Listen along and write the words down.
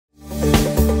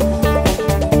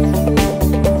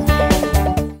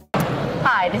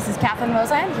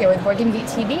Nordland, here with Board Game Geek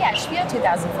TV at Spiel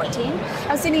 2014.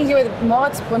 I'm sitting here with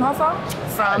Moritz Brunhofer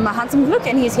from Hans im Glück,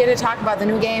 and he's here to talk about the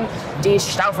new game, Die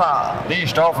Staufer. Die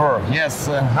Staufer, yes.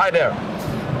 Hi there.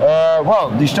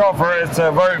 Well, Die Staufer, it's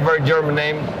a very, very German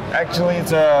name. Actually,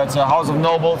 it's a house of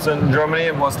nobles in Germany.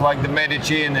 It was like the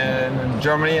Medici in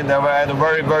Germany, and they had a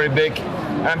very, very big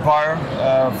empire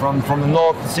from the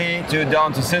North Sea to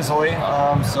down to Sicily.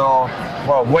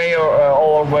 Well,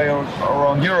 all the way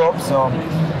around Europe. So,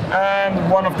 and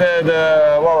one of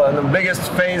the biggest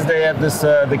phase they had this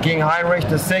the King Heinrich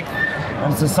VI,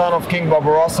 and it's the son of King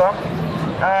Barbarossa,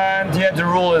 and he had to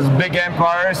rule his big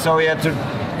empire. So he had to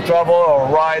travel or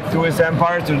ride through his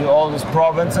empire to all his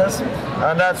provinces,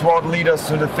 and that's what leads us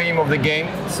to the theme of the game.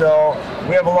 So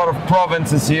we have a lot of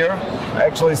provinces here,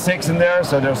 actually 6 in there.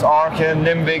 So there's Aachen,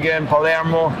 Nijmegen,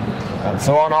 Palermo, and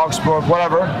so on, Augsburg,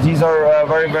 whatever. These are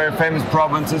very, very famous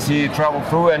provinces he traveled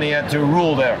through, and he had to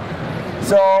rule there.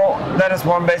 So that is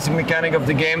one basic mechanic of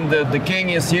the game. The king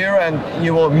is here, and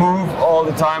you will move all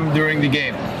the time during the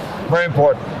game. Very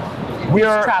important. We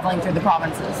are traveling through the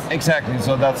provinces. Exactly.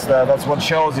 So that's what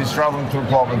shows he's traveling through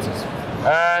provinces.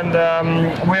 And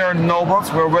we are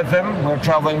nobles. We're with him. We're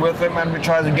traveling with him, and we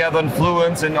try to gather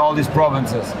influence in all these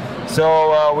provinces.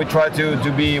 So we try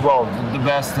to be the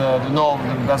best,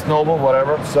 the best noble,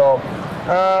 whatever. So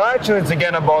actually, it's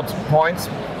again about points,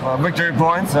 victory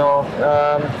points. So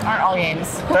aren't all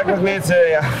games? Technically, it's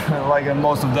like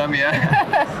most of them,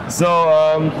 yeah. So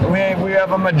we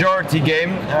have a majority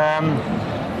game.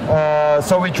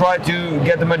 So we try to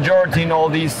get the majority in all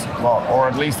these, or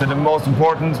at least in the most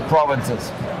important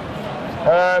provinces.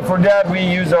 For that, we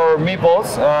use our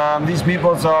meeples. These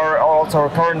meeples are also our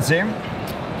currency.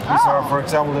 These are, for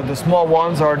example, the small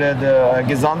ones are the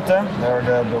Gesandte. They're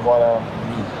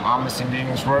I'm missing the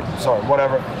English word. Sorry,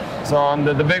 whatever. So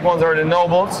the big ones are the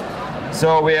nobles.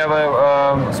 So we have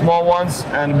small ones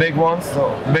and big ones.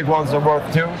 So big ones are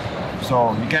worth 2.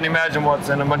 So you can imagine what's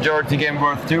in a majority game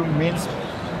worth 2 means.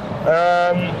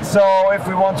 So if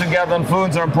we want to gather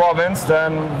influence in a province,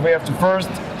 then we have to first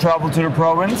travel to the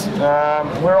province.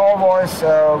 We're always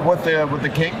with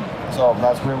the king, so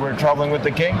that's where we're traveling with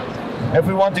the king. If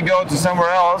we want to go to somewhere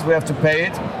else, we have to pay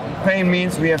it. Pay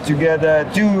means we have to get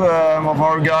 2 of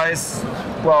our guys,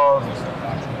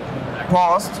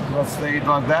 paused, let's say it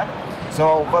like that.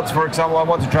 So let's, for example, I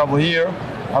want to travel here.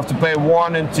 I have to pay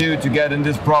 1 and 2 to get in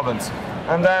this province.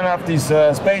 And then I have these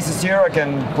spaces here. I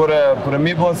can put a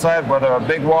meeple inside, whether a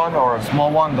big one or a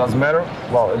small one, doesn't matter.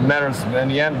 Well, it matters in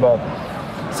the end, but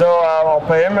so I'll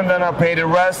pay him, and then I'll pay the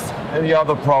rest in the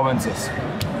other provinces.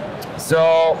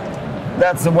 So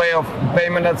that's the way of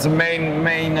payment. That's the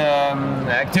main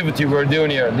activity we're doing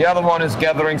here. The other one is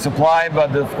gathering supply,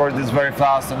 but of course it's very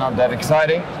fast and not that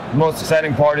exciting. The most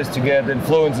exciting part is to get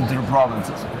influence into the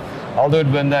provinces. I'll do it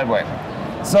in that way.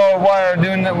 So why I'm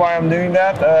doing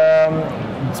that?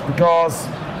 It's because,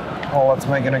 let's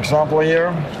make an example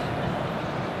here.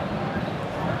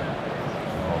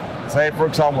 Say, for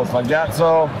example, it's like that.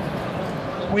 So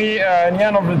we, in the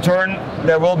end of the turn,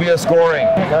 there will be a scoring.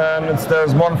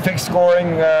 There's one fixed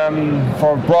scoring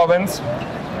for province,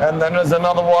 and then there's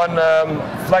another one,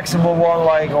 flexible one,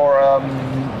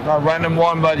 not a random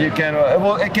one, but you can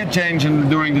it can change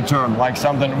during the turn, like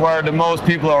something where the most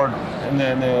people are in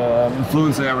the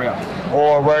influence area,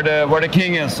 or where the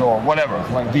king is, or whatever,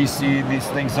 like these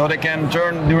things. So they can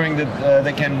turn during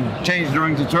they can change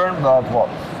during the turn, but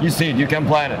you see it, you can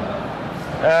plan it.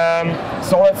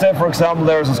 So let's say, for example,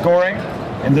 there's a scoring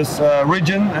in this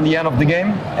region at the end of the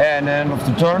game and end of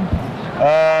the turn.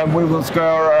 We will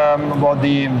score about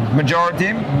the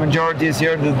majority. Majority is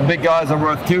here. The big guys are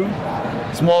worth 2.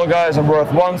 Small guys are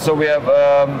worth 1. So we have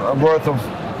a worth of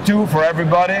 2 for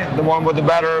everybody. The one with the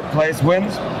better place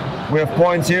wins. We have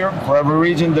points here for every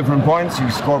region, different points. You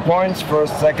score points,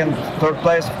 1st, 2nd, 3rd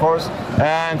place, of course,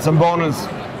 and some bonus.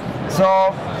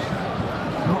 So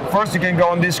first you can go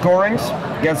on these scorings,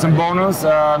 get some bonus,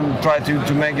 try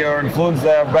to make your influence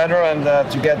there better, and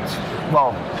to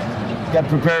get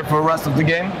prepared for the rest of the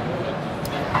game.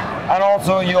 And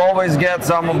also you always get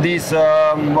some of these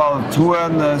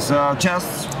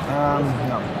chests.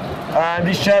 And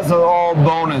these chests are all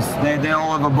bonus. They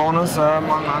all have a bonus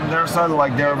on their side.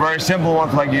 Like they're very simple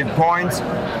ones, like you get points.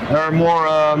 There are more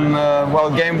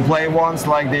gameplay ones,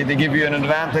 like they give you an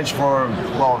advantage for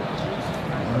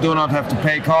do not have to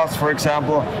pay costs, for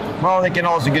example. Well, they can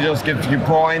also just give you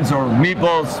points or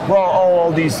meeples. Well,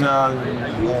 all these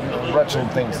retro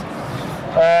things.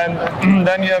 And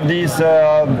then you have these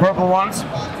purple ones.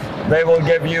 They will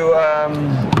give you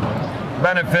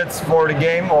benefits for the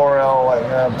game, or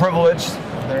privilege.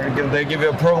 They give you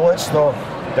a privilege, so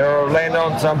they're laying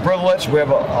down some privilege. We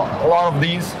have a lot of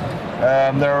these.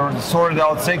 They're sorted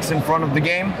out 6 in front of the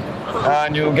game,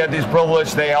 and you get this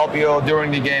privilege. They help you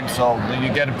during the game, so you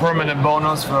get a permanent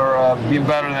bonus for being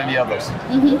better than the others.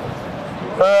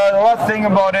 The last thing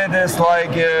about it is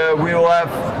like we will have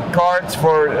cards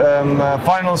for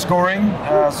final scoring.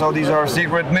 So these are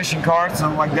secret mission cards,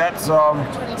 something like that. So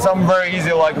some very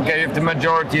easy, like okay, you have the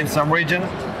majority in some region.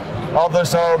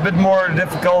 Others are a bit more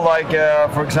difficult, like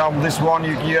for example this one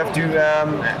you have to.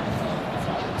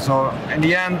 So in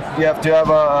the end you have to have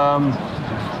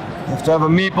a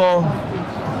meeple.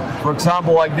 For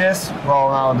example, like this. Well,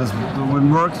 now this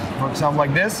wouldn't work. For example,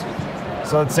 like this.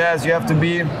 So it says you have to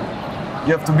be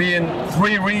in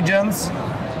 3 regions,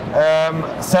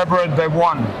 separate by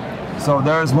 1. So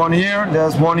there's one here,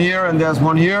 there's one here, and there's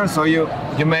one here. So you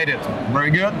made it.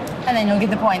 Very good. And then you'll get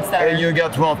the points there. And you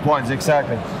get 12 points,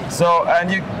 exactly. So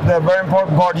the very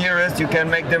important part here is you can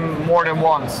make them more than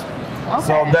once. Okay.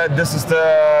 So this is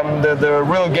the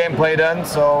real gameplay then.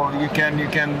 So you can.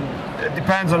 It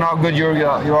depends on how good you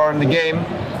are in the game,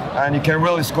 and you can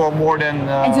really score more than.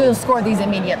 And so you'll score these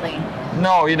immediately.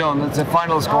 No, you don't. It's a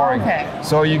final scoring. Oh, okay.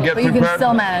 So you get but prepared. You can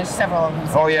still manage several of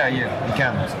them. Oh yeah, you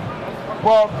can.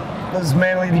 Well, this is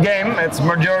mainly the game. It's a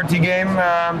majority game,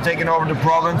 taking over the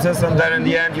provinces, and then in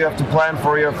the end you have to plan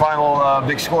for your final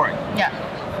big scoring. Yeah.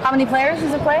 How many players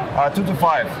does it play? 2 to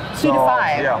 5. 2 to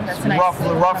 5. Yeah. That's nice.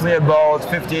 Roughly about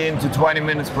 15 to 20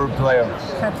 minutes per player.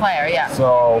 Per player, yeah.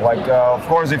 So, like, of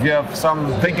course, if you have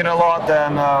some thinking a lot,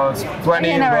 then it's 20.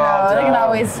 You never know. They can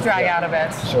always drag out a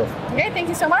bit. Sure. Okay, thank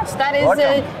you so much. That is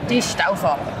Welcome. Die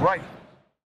Staufer. Right.